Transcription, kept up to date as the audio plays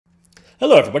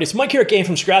Hello everybody, it's Mike here at Game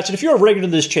From Scratch, and if you're a regular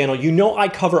to this channel, you know I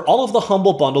cover all of the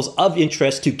humble bundles of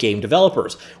interest to game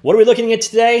developers. What are we looking at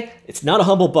today? It's not a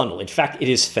humble bundle. In fact, it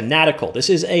is Fanatical. This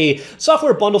is a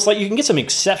software bundle site. You can get some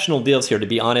exceptional deals here, to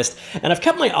be honest, and I've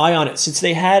kept my eye on it since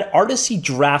they had Artisy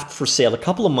Draft for sale a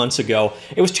couple of months ago.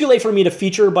 It was too late for me to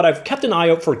feature, but I've kept an eye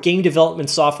out for game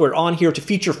development software on here to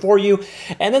feature for you,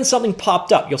 and then something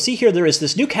popped up. You'll see here there is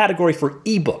this new category for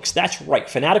ebooks. That's right,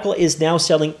 Fanatical is now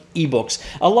selling ebooks,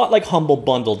 a lot like Humble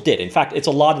Bundle did. In fact, it's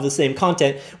a lot of the same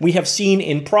content we have seen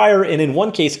in prior, and in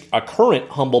one case, a current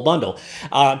Humble Bundle.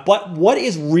 But what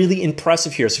is really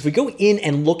impressive here, so if we go in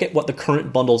and look at what the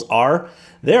current bundles are,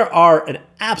 there are an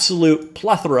absolute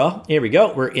plethora, here we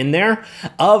go, we're in there,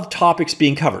 of topics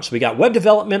being covered. So we got web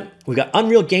development, we got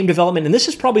Unreal game development, and this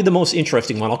is probably the most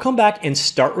interesting one. I'll come back and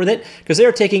start with it because they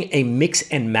are taking a mix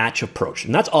and match approach,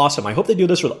 and that's awesome. I hope they do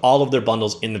this with all of their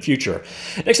bundles in the future.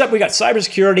 Next up, we got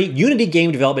cybersecurity, Unity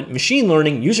game development, machine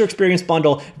learning, user experience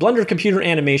bundle, Blender computer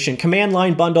animation, command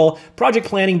line bundle, project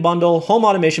planning bundle, home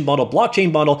automation bundle,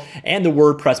 blockchain bundle, and the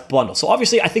WordPress bundle. So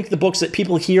obviously, I think the books that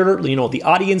people here, you know, the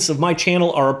audience of my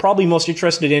channel are probably most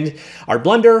interested in are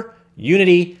Blender,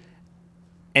 Unity,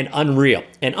 and Unreal.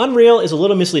 And Unreal is a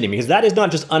little misleading because that is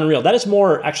not just Unreal. That is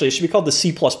more, actually, it should be called the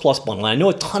C++ bundle. And I know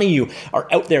a ton of you are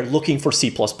out there looking for C++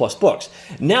 books.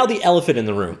 Now the elephant in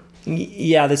the room.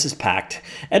 Yeah, this is Packt.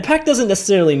 And Packt doesn't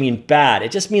necessarily mean bad.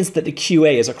 It just means that the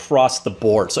QA is across the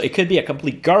board. So it could be a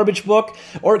complete garbage book,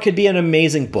 or it could be an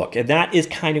amazing book. And that is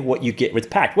kind of what you get with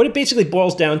Packt. What it basically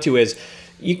boils down to is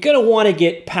you're going to want to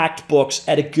get Packt books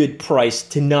at a good price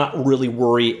to not really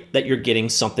worry that you're getting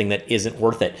something that isn't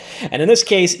worth it. And in this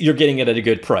case, you're getting it at a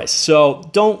good price. So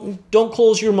don't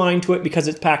close your mind to it because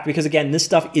it's Packt, because again, this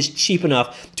stuff is cheap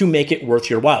enough to make it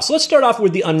worth your while. So let's start off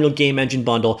with the Unreal Game Engine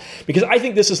bundle because I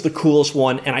think this is the coolest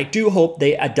one, and I do hope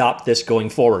they adopt this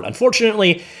going forward.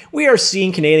 Unfortunately, we are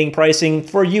seeing Canadian pricing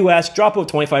for US drop about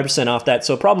 25% off that,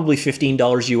 so probably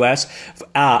 $15 US,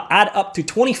 add up to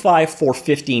 $25 for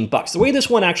 $15. The way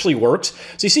this one actually works,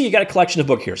 so you see you got a collection of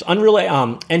book here. So Unreal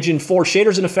Engine 4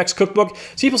 Shaders and Effects Cookbook,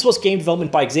 C++ Game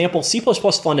Development by Example, C++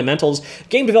 Fundamentals,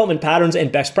 Game Development Patterns and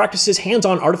Best Practices,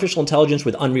 Hands-on Artificial Intelligence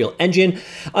with Unreal Engine,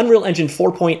 Unreal Engine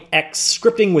 4.x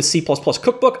Scripting with C++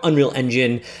 Cookbook, Unreal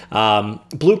Engine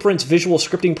Blueprints Visual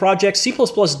Scripting Projects, C++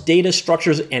 Data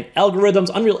Structures and Algorithms,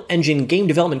 Unreal Engine Game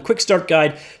Development Quick Start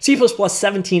Guide, C++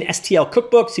 17 STL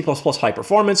Cookbook, C++ High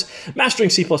Performance, Mastering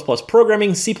C++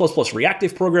 Programming, C++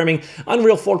 Reactive Programming,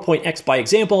 Unreal 4.x by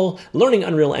Example, Learning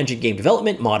Unreal Engine Game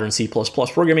Development, Modern C++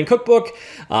 Programming Cookbook,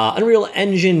 Unreal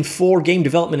Engine 4 Game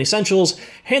Development Essentials,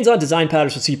 Hands-on Design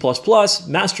Patterns with C++,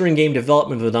 Mastering Game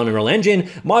Development with Unreal Engine,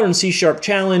 Modern C#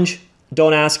 Challenge.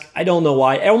 Don't ask, I don't know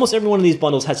why. Almost every one of these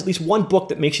bundles has at least one book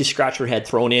that makes you scratch your head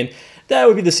thrown in. That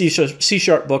would be the C#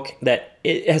 book that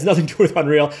it has nothing to do with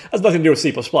Unreal, has nothing to do with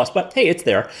C++, but hey, it's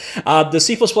there. The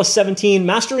C++ 17,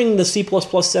 Mastering the C++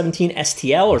 17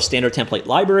 STL or Standard Template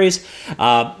Libraries,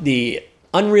 the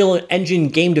Unreal Engine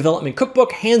Game Development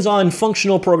Cookbook, Hands-on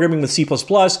Functional Programming with C++,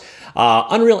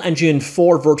 Unreal Engine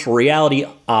 4 Virtual Reality,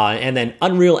 and then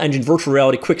Unreal Engine Virtual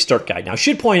Reality Quick Start Guide. Now, I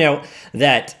should point out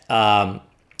that,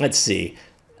 let's see,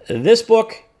 this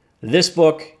book, this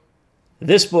book,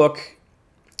 this book,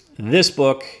 this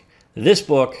book, this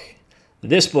book,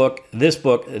 this book, this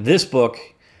book, this book,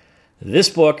 this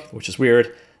book, which is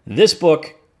weird, this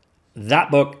book, that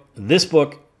book, this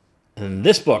book, and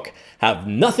this book have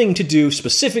nothing to do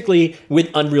specifically with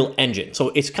Unreal Engine. So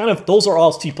it's kind of, those are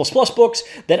all C++ books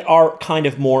that are kind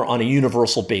of more on a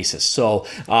universal basis. So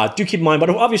do keep in mind, but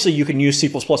obviously you can use C++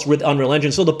 with Unreal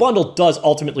Engine. So the bundle does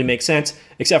ultimately make sense,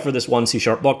 except for this one C#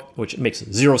 book, which makes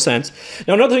zero sense.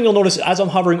 Now, another thing you'll notice as I'm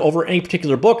hovering over any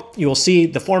particular book, you will see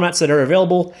the formats that are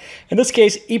available. In this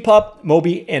case, EPub,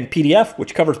 Mobi, and PDF,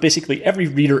 which covers basically every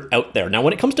reader out there. Now,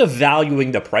 when it comes to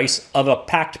valuing the price of a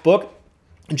Packt book,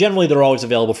 generally, they're always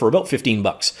available for about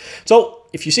 $15. So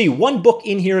if you see one book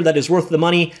in here that is worth the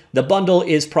money, the bundle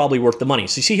is probably worth the money.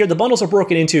 So you see here, the bundles are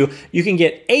broken into, you can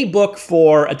get a book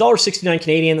for $1.69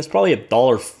 Canadian, that's probably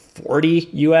 $1.40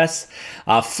 US,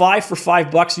 5 for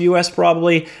 $5 US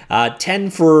probably, 10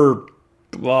 for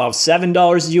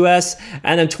 $7 US,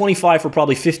 and then 25 for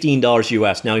probably $15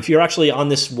 US. Now, if you're actually on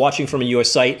this watching from a US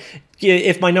site,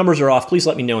 If my numbers are off, please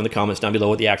let me know in the comments down below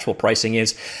what the actual pricing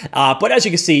is. But as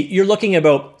you can see, you're looking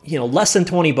about less than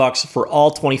 20 bucks for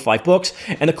all 25 books.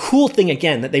 And the cool thing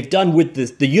again that they've done with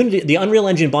the Unreal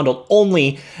Engine bundle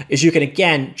only is you can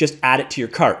again just add it to your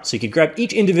cart. So you can grab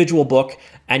each individual book,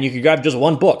 and you could grab just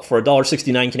one book for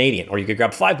 $1.69 Canadian, or you could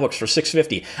grab 5 books for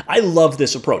 $6.50. I love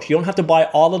this approach. You don't have to buy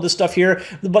all of the stuff here,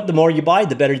 but the more you buy,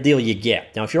 the better deal you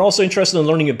get. Now, if you're also interested in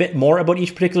learning a bit more about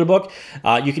each particular book,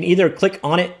 you can either click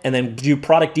on it and then do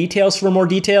product details for more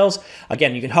details.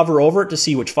 Again, you can hover over it to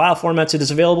see which file formats it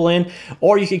is available in,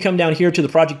 or you can come down here to the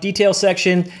project details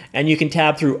section and you can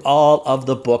tab through all of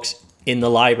the books in the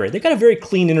library. They've got a very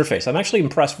clean interface. I'm actually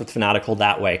impressed with Fanatical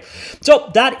that way.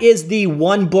 So that is the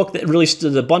one book that really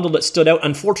the bundle that stood out.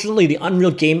 Unfortunately, the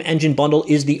Unreal Game Engine bundle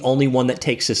is the only one that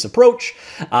takes this approach.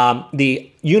 The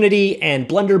Unity and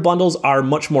Blender bundles are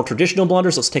much more traditional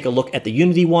blenders. Let's take a look at the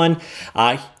Unity one.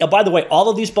 By the way, all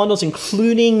of these bundles,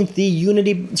 including the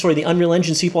the Unreal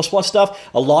Engine C++ stuff,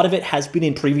 a lot of it has been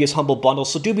in previous Humble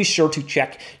bundles. So do be sure to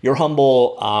check your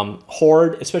Humble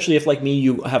hoard, especially if, like me,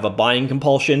 you have a buying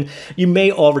compulsion. You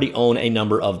may already own a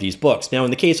number of these books. Now,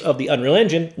 in the case of the Unreal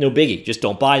Engine, no biggie, just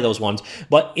don't buy those ones.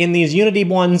 But in these Unity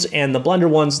ones and the Blender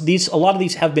ones, a lot of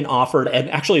these have been offered. And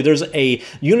actually, there's a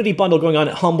Unity bundle going on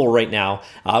at Humble right now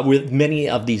with many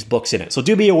of these books in it. So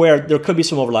do be aware there could be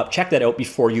some overlap. Check that out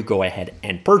before you go ahead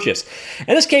and purchase.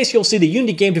 In this case, you'll see the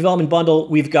Unity Game Development Bundle.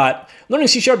 We've got Learning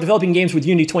C# Developing Games with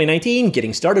Unity 2019,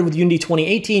 Getting Started with Unity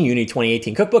 2018, Unity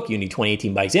 2018 Cookbook, Unity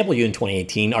 2018 by Example, Unity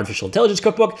 2018 Artificial Intelligence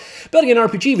Cookbook, Building an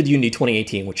RPG with Unity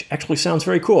 2018, which actually sounds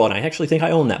very cool, and I actually think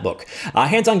I own that book.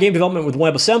 Hands-on game development with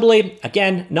WebAssembly,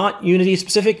 again, not Unity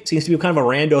specific, seems to be kind of a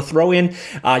rando throw-in.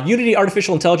 Unity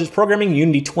Artificial Intelligence Programming,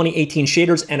 Unity 2018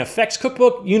 Shaders and Effects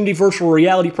Cookbook, Unity Virtual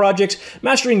Reality Projects,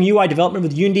 Mastering UI Development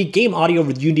with Unity, Game Audio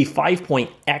with Unity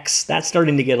 5.x. That's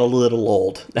starting to get a little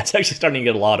old. That's actually starting to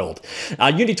get a lot old.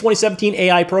 Unity 2017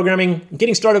 AI Programming,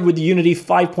 Getting Started with the Unity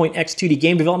 5.x 2D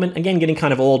Game Development, again, getting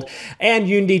kind of old, and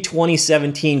Unity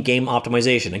 2017 Game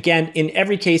Optimization. Again, in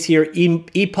every case here,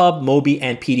 EPub, Mobi,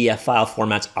 and PDF file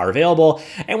formats are available.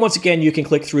 And once again, you can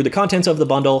click through the contents of the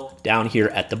bundle down here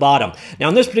at the bottom. Now,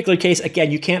 in this particular case,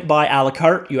 again, you can't buy a la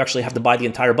carte. You actually have to buy the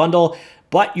entire bundle,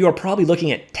 but you are probably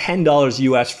looking at $10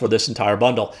 US for this entire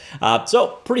bundle.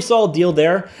 So pretty solid deal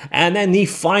there. And then the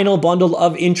final bundle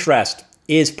of interest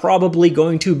is probably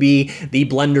going to be the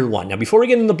Blender one. Now, before we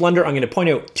get into Blender, I'm going to point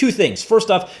out two things. First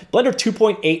off, Blender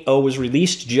 2.80 was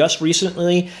released just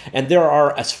recently, and there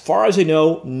are, as far as I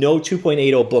know, no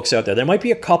 2.80 books out there. There might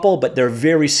be a couple, but they're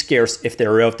very scarce if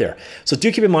they're out there. So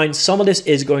do keep in mind, some of this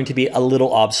is going to be a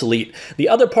little obsolete. The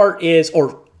other part is,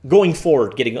 or going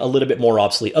forward, getting a little bit more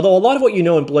obsolete. Although a lot of what you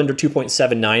know in Blender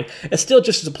 2.79 is still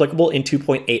just as applicable in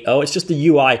 2.80. It's just the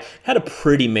UI had a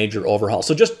pretty major overhaul.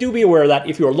 So just do be aware of that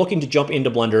if you are looking to jump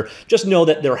into Blender. Just know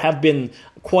that there have been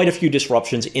quite a few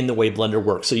disruptions in the way Blender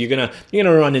works. So you're gonna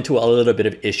run into a little bit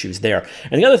of issues there.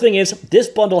 And the other thing is, this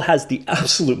bundle has the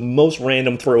absolute most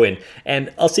random throw-in,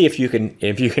 and I'll see if you can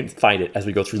find it as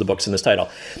we go through the books in this title.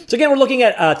 So again, we're looking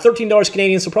at $13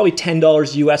 Canadian, so probably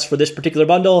 $10 US for this particular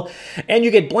bundle. And you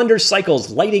get Blender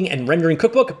Cycles Lighting and Rendering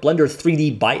Cookbook, Blender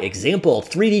 3D by Example,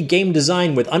 3D Game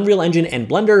Design with Unreal Engine and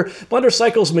Blender, Blender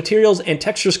Cycles Materials and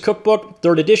Textures Cookbook,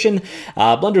 3rd edition,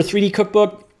 Blender 3D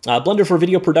Cookbook, Blender for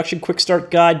Video Production Quick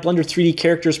Start Guide, Blender 3D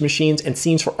Characters, Machines, and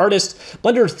Scenes for Artists,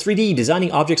 Blender 3D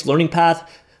Designing Objects Learning Path.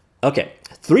 Okay,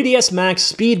 3ds Max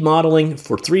Speed Modeling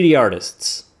for 3D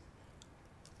Artists.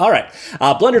 All right,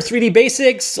 Blender 3D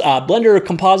Basics, Blender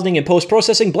Compositing and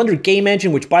Post-Processing, Blender Game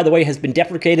Engine, which, by the way, has been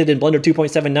deprecated in Blender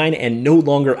 2.79 and no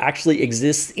longer actually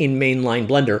exists in mainline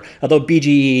Blender, although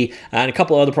BGE and a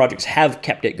couple of other projects have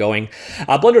kept it going.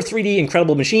 Blender 3D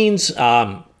Incredible Machines,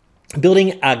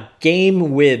 building a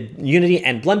game with Unity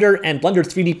and Blender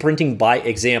 3D Printing by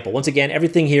Example. Once again,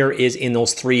 everything here is in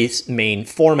those three main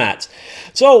formats.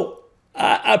 So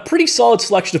a pretty solid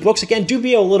selection of books. Again, do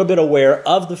be a little bit aware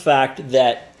of the fact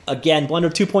that, again,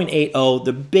 Blender 2.80,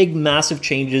 the big massive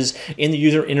changes in the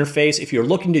user interface. If you're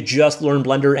looking to just learn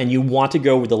Blender and you want to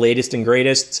go with the latest and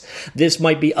greatest, this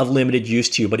might be of limited use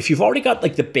to you. But if you've already got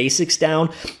like the basics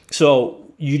down, so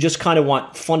you just kind of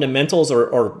want fundamentals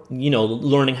or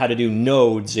learning how to do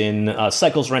nodes in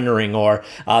cycles rendering or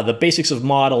the basics of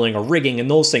modeling or rigging and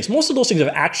those things. Most of those things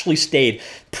have actually stayed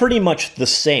pretty much the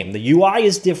same. The UI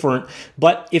is different,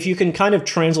 but if you can kind of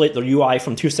translate the UI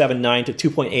from 2.79 to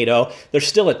 2.80, there's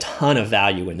still a ton of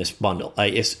value in this bundle.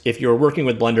 If you're working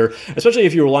with Blender, especially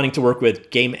if you're wanting to work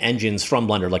with game engines from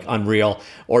Blender like Unreal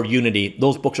or Unity,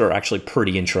 those books are actually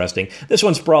pretty interesting. This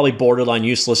one's probably borderline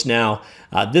useless now.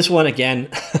 This one, again,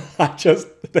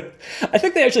 I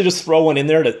think they actually just throw one in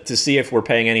there to see if we're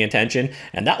paying any attention,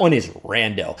 and that one is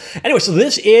rando. Anyway, so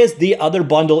this is the other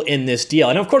bundle in this deal.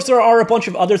 And of course, there are a bunch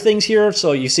of other things here.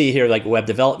 So you see here like web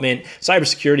development,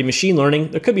 cybersecurity, machine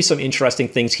learning. There could be some interesting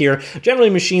things here. Generally,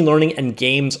 machine learning and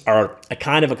games are a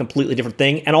kind of a completely different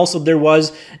thing. And also there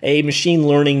was a machine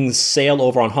learning sale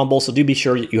over on Humble, so do be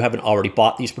sure that you haven't already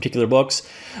bought these particular books.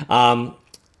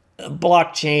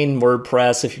 Blockchain,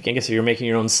 WordPress, if you're making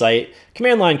your own site.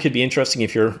 Command line could be interesting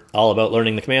if you're all about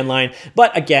learning the command line.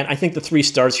 But again, I think the 3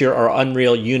 stars here are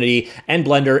Unreal, Unity, and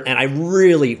Blender. And I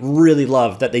really, really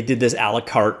love that they did this a la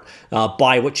carte,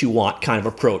 buy what you want kind of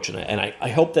approach. And I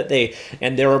hope that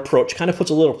their approach kind of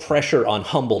puts a little pressure on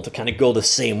Humble to kind of go the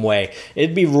same way.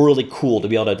 It'd be really cool to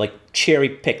be able to like cherry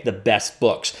pick the best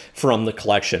books from the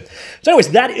collection. So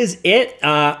anyways, that is it.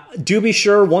 Do be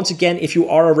sure, once again, if you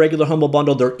are a regular Humble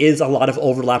bundle, there is a lot of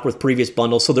overlap with previous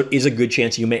bundles, so there is a good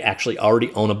chance you may actually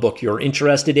already own a book you're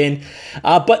interested in.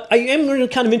 But I am really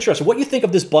kind of interested. What you think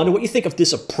of this bundle, what you think of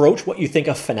this approach, what you think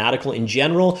of Fanatical in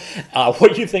general,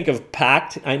 what you think of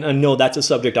Packt. I know that's a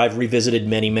subject I've revisited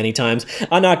many, many times.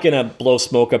 I'm not going to blow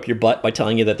smoke up your butt by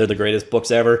telling you that they're the greatest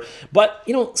books ever, but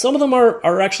you know, some of them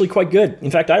are actually quite good.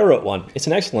 In fact, I wrote one. It's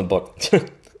an excellent book.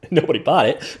 Nobody bought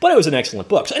it, but it was an excellent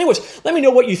book. So anyways, let me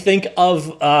know what you think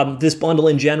of this bundle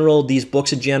in general, these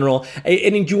books in general,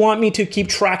 and do you want me to keep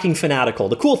tracking Fanatical?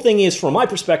 The cool thing is, from my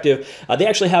perspective, they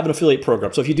actually have an affiliate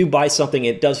program. So if you do buy something,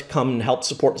 it does come and help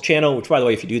support the channel, which, by the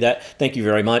way, if you do that, thank you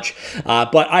very much.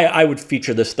 But I would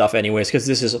feature this stuff anyways, because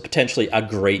this is potentially a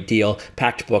great deal,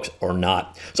 Packt books or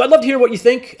not. So I'd love to hear what you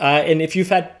think, and if you've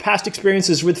had past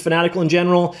experiences with Fanatical in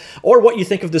general, or what you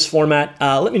think of this format,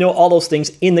 let me know all those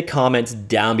things in the comments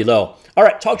down below. All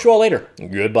right, talk to you all later.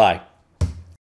 Goodbye.